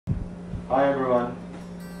Hi everyone.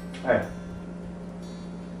 Hey.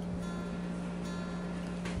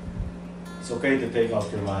 It's okay to take off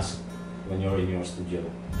your mask when you're in your studio,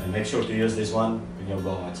 and make sure to use this one when you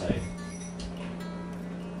go outside.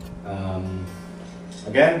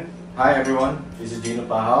 Again, hi everyone. This is Dino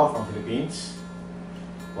Pajao from Philippines,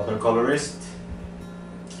 watercolorist,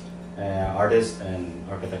 artist, and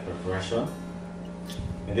architect by profession.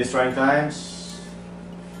 In these trying times,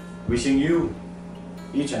 wishing you,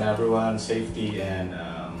 each and everyone, safety and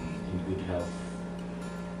in good health.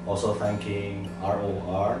 Also thanking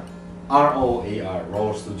ROAR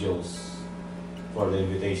Studios for the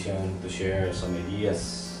invitation to share some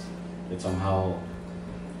ideas that somehow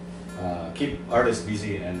keep artists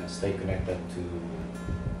busy and stay connected to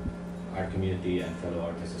our community and fellow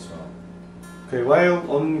artists as well. Okay, while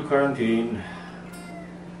on quarantine,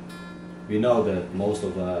 we know that most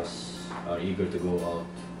of us are eager to go out.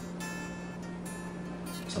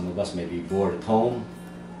 Some of us may be bored at home,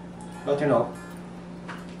 but you know,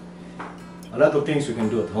 a lot of things we can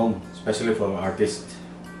do at home, especially for artists.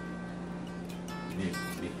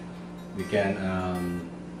 We can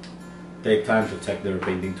take time to check their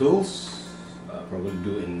painting tools, probably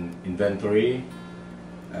do an inventory,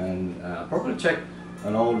 and probably check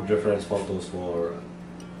on all reference photos for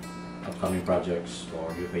upcoming projects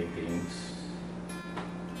or new paintings.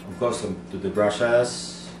 Of course, to the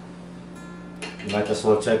brushes, you might as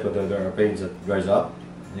well check whether there are paints that dries up,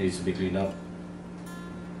 needs to be cleaned up.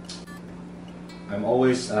 I'm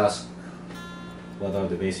always asked what are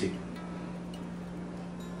the basic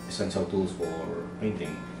essential tools for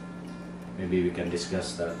painting. Maybe we can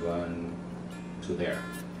discuss that one to there.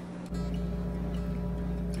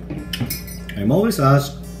 I'm always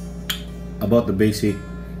asked about the basic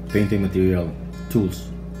painting material tools.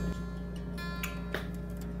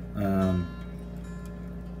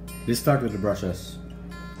 Let's start with the brushes.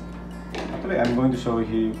 Actually, I'm going to show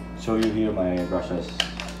you here my brushes.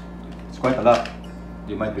 It's quite a lot.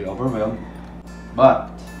 You might be overwhelmed,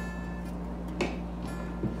 but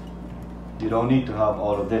you don't need to have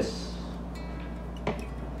all of this.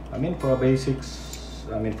 I mean, for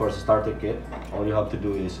for a starter kit, all you have to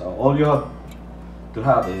do is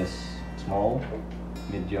small,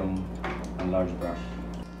 medium, and large brush.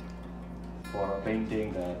 For a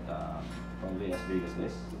painting that probably as big as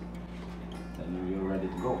this, then you're ready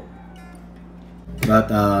to go.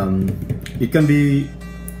 But it can be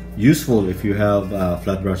useful if you have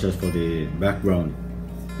flat brushes for the background,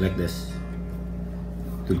 like this.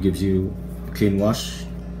 It gives you a clean wash.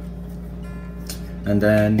 And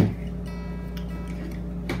then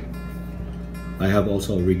I have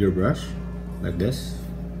also a rigger brush, like this,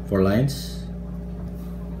 for lines.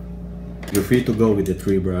 You're free to go with the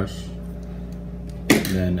 3 brush. And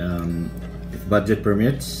then if budget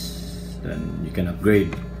permits, then you can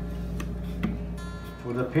upgrade.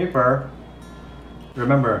 For the paper,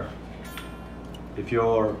 remember, if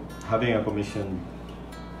you're having a commission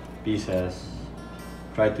pieces,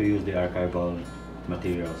 try to use the archival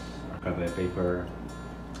materials, archival paper,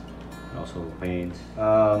 and also paints.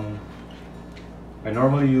 I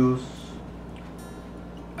normally use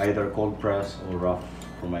either cold press or rough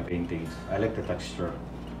for my paintings. I like the texture.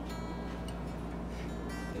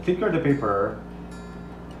 The thicker the paper,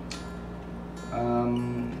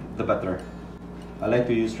 the better. I like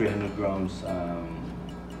to use 300 grams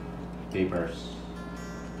papers,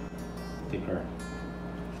 thicker.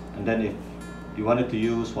 And then if you wanted to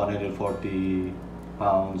use 140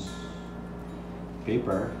 pounds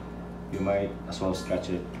paper, you might as well stretch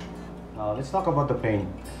it. Let's talk about the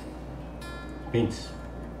paints.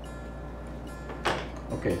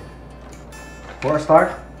 Okay, for a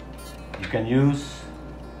start, you can use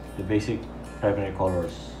the basic primary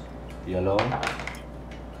colors: yellow,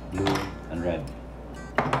 blue, and red.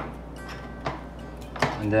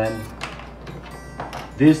 And then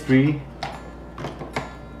these 3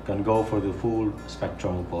 can go for the full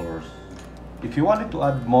spectrum of colors. If you wanted to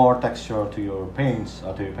add more texture to your paints,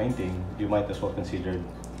 to your painting, you might as well consider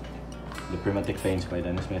the Prismatic paints by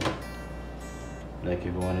Dennis Smith. Like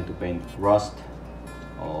if you wanted to paint rust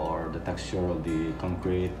or the texture of the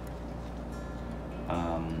concrete,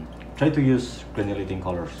 try to use granulating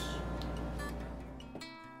colors.